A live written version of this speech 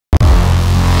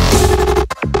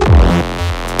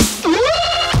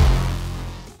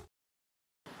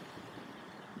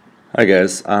Hi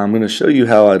guys, I'm going to show you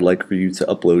how I'd like for you to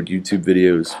upload YouTube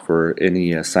videos for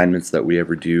any assignments that we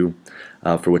ever do,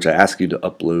 for which I ask you to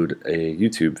upload a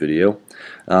YouTube video.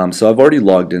 So I've already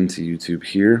logged into YouTube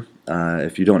here.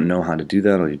 If you don't know how to do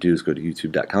that, all you do is go to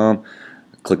youtube.com,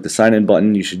 click the sign in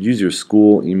button. You should use your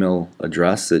school email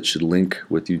address. It should link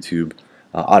with YouTube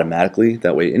automatically.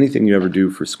 That way anything you ever do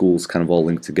for school is kind of all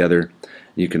linked together.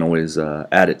 You can always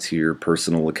add it to your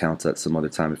personal accounts at some other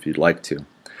time if you'd like to.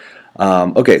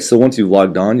 Okay, so once you've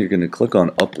logged on, you're going to click on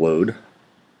Upload.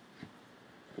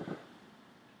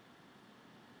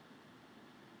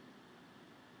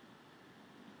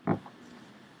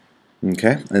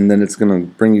 Okay, and then it's going to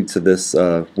bring you to this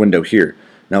window here.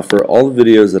 Now for all the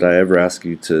videos that I ever ask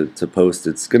you to post,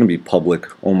 it's going to be public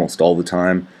almost all the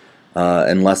time,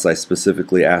 unless I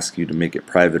specifically ask you to make it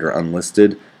private or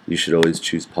unlisted. You should always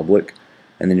choose public.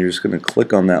 And then you're just going to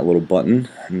click on that little button,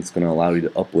 and it's going to allow you to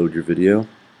upload your video.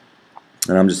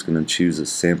 And I'm just going to choose a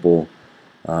sample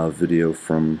video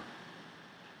from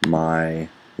my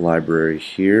library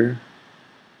here.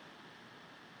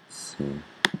 Let's see,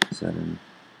 is that in?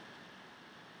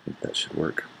 I think that should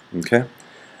work. Okay,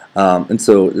 and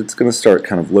so it's going to start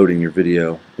kind of loading your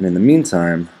video. And in the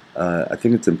meantime, I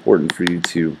think it's important for you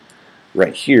to,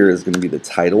 right here is going to be the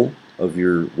title of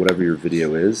your whatever your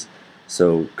video is.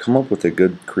 So come up with a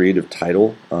good creative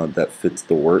title that fits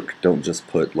the work. Don't just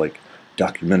put like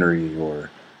documentary or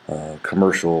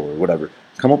commercial or whatever.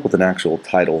 Come up with an actual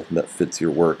title that fits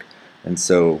your work. And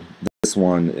so this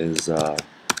one is, I'm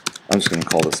just going to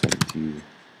call this one The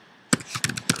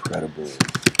Incredible.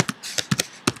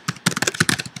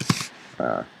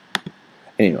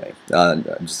 Anyway, I'm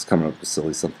just coming up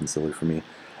with something silly for me.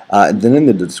 Then in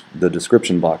the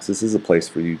description box, this is a place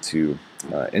for you to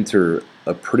enter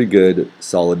a pretty good,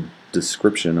 solid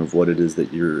description of what it is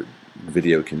that your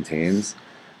video contains.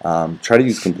 Try to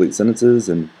use complete sentences,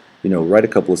 and write a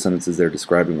couple of sentences there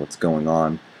describing what's going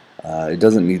on. It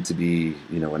doesn't need to be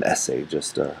an essay.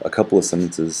 Just a couple of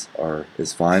sentences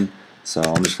is fine. So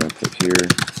I'm just going to put here,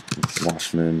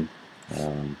 Washman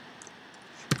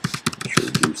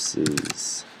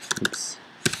introduces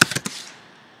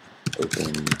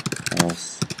open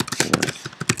house for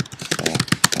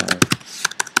software.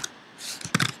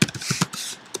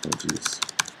 Oh geez.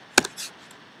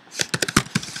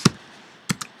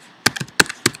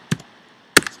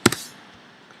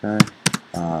 Okay.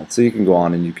 So you can go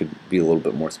on and you could be a little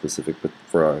bit more specific, but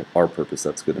for our purpose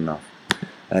that's good enough.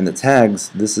 And the tags,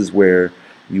 this is where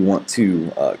you want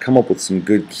to come up with some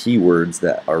good keywords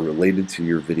that are related to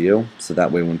your video, so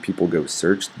that way when people go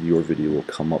search, your video will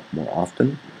come up more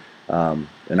often.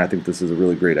 And I think this is a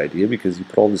really great idea because you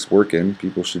put all this work in,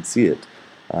 people should see it.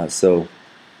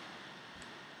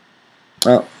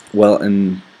 Well,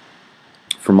 and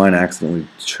for mine I accidentally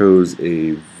chose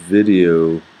a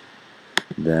video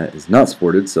that is not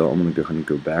supported, so I'm going to go ahead and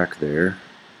go back there.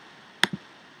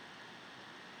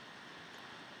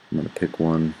 I'm going to pick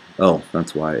one. Oh,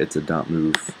 that's why it's a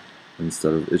 .mov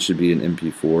instead of, it should be an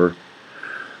MP4.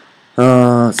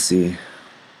 Let's see. Is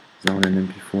that one an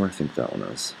MP4? I think that one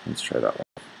is. Let's try that one.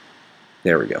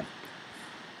 There we go.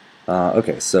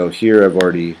 Okay, so here I've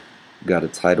already got a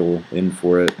title in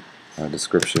for it.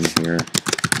 Description here.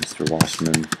 Mr.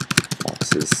 Washman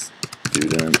walks his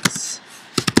students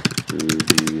through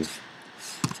the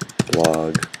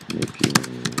blog making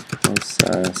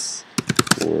process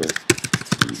for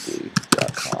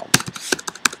Weebly.com.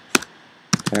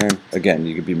 Okay, again,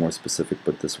 you could be more specific,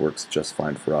 but this works just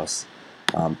fine for us.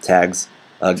 Tags,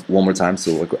 one more time.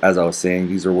 So like, as I was saying,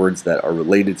 these are words that are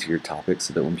related to your topic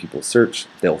so that when people search,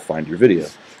 they'll find your video.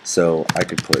 So I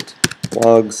could put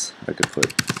blogs, I could put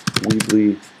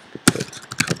Weebly, I could put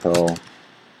Capel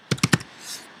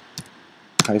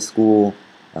High School,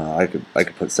 I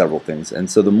could put several things. And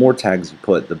so the more tags you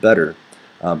put, the better,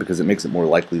 because it makes it more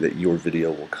likely that your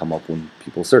video will come up when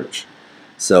people search.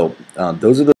 So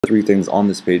those are the three things on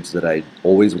this page that I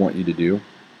always want you to do.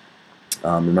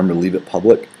 Remember, leave it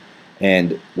public.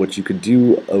 And what you could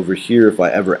do over here, if I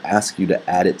ever ask you to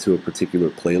add it to a particular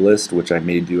playlist, which I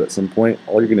may do at some point,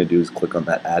 all you're going to do is click on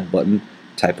that add button,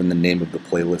 type in the name of the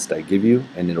playlist I give you,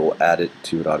 and it'll add it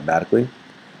to it automatically.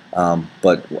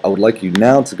 But I would like you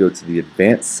now to go to the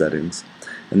advanced settings,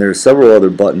 and there are several other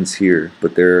buttons here,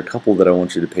 but there are a couple that I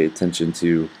want you to pay attention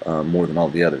to more than all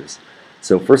the others.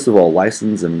 So first of all,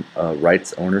 license and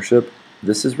rights ownership.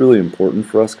 This is really important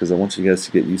for us because I want you guys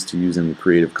to get used to using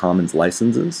Creative Commons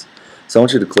licenses. So I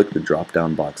want you to click the drop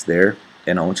down box there,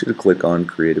 and I want you to click on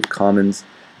Creative Commons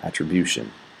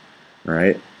Attribution.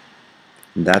 Alright?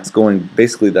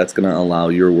 Basically that's going to allow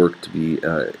your work to be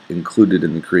included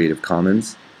in the Creative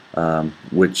Commons,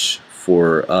 which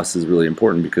for us is really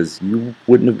important because you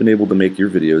wouldn't have been able to make your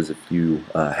videos if you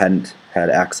hadn't had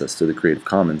access to the Creative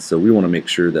Commons. So we want to make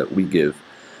sure that we give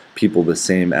people the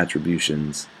same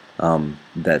attributions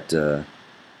that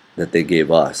they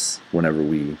gave us whenever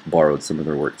we borrowed some of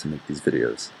their work to make these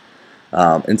videos.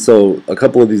 And so a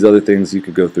couple of these other things you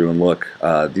could go through and look.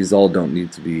 These all don't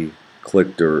need to be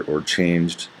clicked or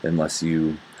changed unless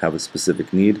you have a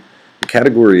specific need. The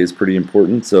category is pretty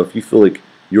important, so if you feel like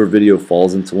your video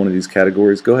falls into one of these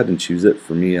categories, go ahead and choose it.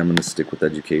 For me, I'm going to stick with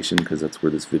education because that's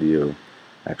where this video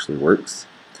actually works.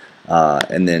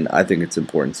 And then I think it's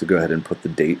important to go ahead and put the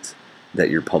date that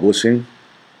you're publishing.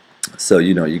 So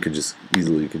you could just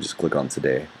easily click on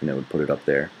today, and put it up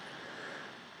there.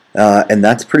 And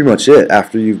that's pretty much it.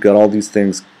 After you've got all these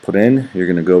things put in, you're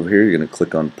going to go over here, you're going to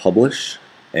click on publish,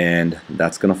 and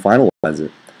that's going to finalize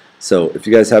it. So if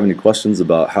you guys have any questions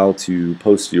about how to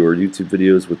post your YouTube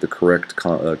videos with the correct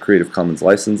Creative Commons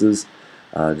licenses,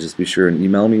 just be sure and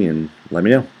email me and let me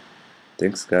know.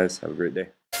 Thanks guys, have a great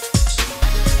day.